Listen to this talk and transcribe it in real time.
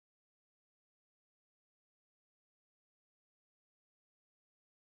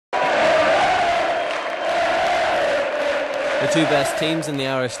The two best teams in the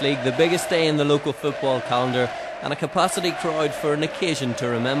Irish League, the biggest day in the local football calendar, and a capacity crowd for an occasion to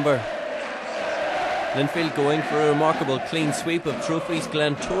remember. Linfield going for a remarkable clean sweep of trophies,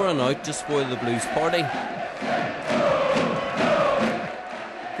 Glentoran out to spoil the Blues' party.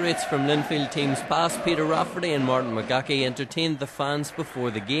 Greats from Linfield teams past, Peter Rafferty and Martin McGackie, entertained the fans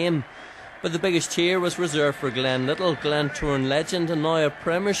before the game. But the biggest cheer was reserved for Glen Little, Glentoran legend and now a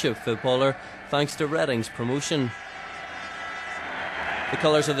Premiership footballer, thanks to Reading's promotion. The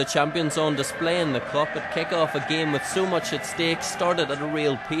colours of the champions on display in the cup at kick-off. A game with so much at stake started at a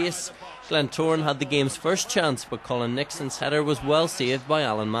real pace. Glentoran had the game's first chance, but Colin Nixon's header was well saved by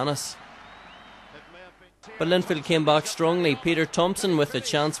Alan Manus. But Linfield came back strongly. Peter Thompson with the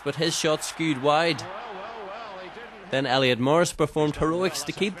chance, but his shot skewed wide. Then Elliot Morris performed heroics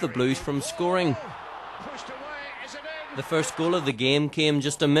to keep the Blues from scoring. The first goal of the game came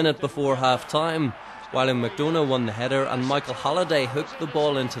just a minute before half-time. William McDonough won the header and Michael Halliday hooked the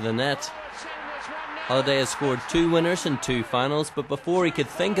ball into the net. Halliday has scored 2 winners in 2 finals, but before he could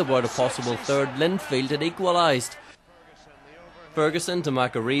think about a possible third, Linfield had equalised. Ferguson to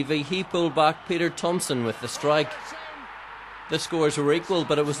McAreevy, he pulled back Peter Thompson with the strike. The scores were equal,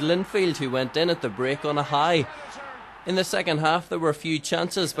 but it was Linfield who went in at the break on a high. In the second half there were few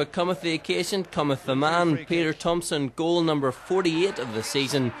chances, but cometh the occasion, cometh the man. Peter Thompson, goal number 48 of the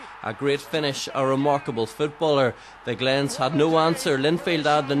season. A great finish, a remarkable footballer. The Glens had no answer. Linfield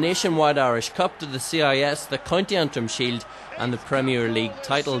add the nationwide Irish Cup to the CIS, the County Antrim Shield and the Premier League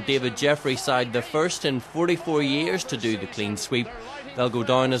title. David Jeffrey's side, the first in 44 years to do the clean sweep. They'll go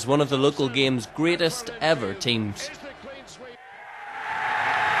down as one of the local game's greatest ever teams.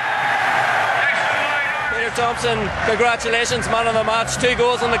 Thompson, congratulations, man of the match. 2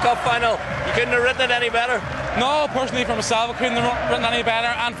 goals in the cup final. You couldn't have written it any better. No, personally for myself I couldn't have written any better,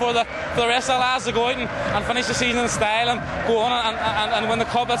 and for the rest of the lads to go out and finish the season in style and go on and win the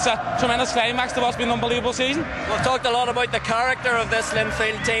cup. It's a tremendous climax to what's been an unbelievable season. We've talked a lot about the character of this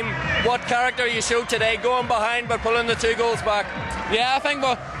Linfield team. What character you showed today, going behind but pulling the 2 goals back? Yeah, I think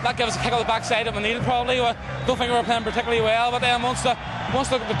that gave us a kick on the backside that we needed probably. I don't think we were playing particularly well, but then once the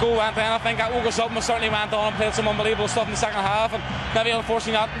goal went in, I think that woke us up and we certainly went on and played some unbelievable stuff in the second half, and maybe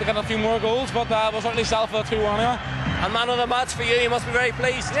unfortunately not to get a few more goals, but we'll certainly settle for the 2-1 anyway. And man of the match for you must be very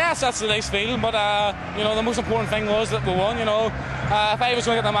pleased. Yes, that's a nice feeling, but you know, the most important thing was that we won. You know, if I was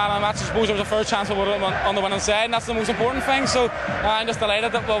going to get the man of the match, I suppose there was a fair chance we would have won on the winning side, and that's the most important thing. So I'm just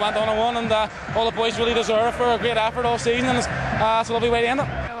delighted that we went on and won, and all the boys really deserve it for a great effort all season, and it's a lovely way to end it.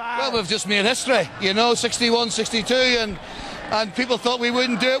 Well, we've just made history, you know, 61, 62, and people thought we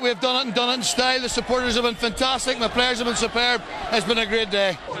wouldn't do it. We've done it and done it in style. The supporters have been fantastic, my players have been superb. It's been a great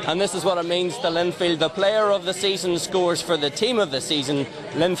day. And this is what it means to Linfield. The player of the season scores for the team of the season.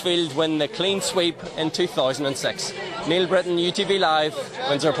 Linfield win the clean sweep in 2006. Neil Britton, UTV Live,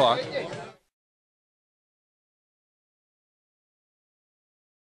 Windsor Park.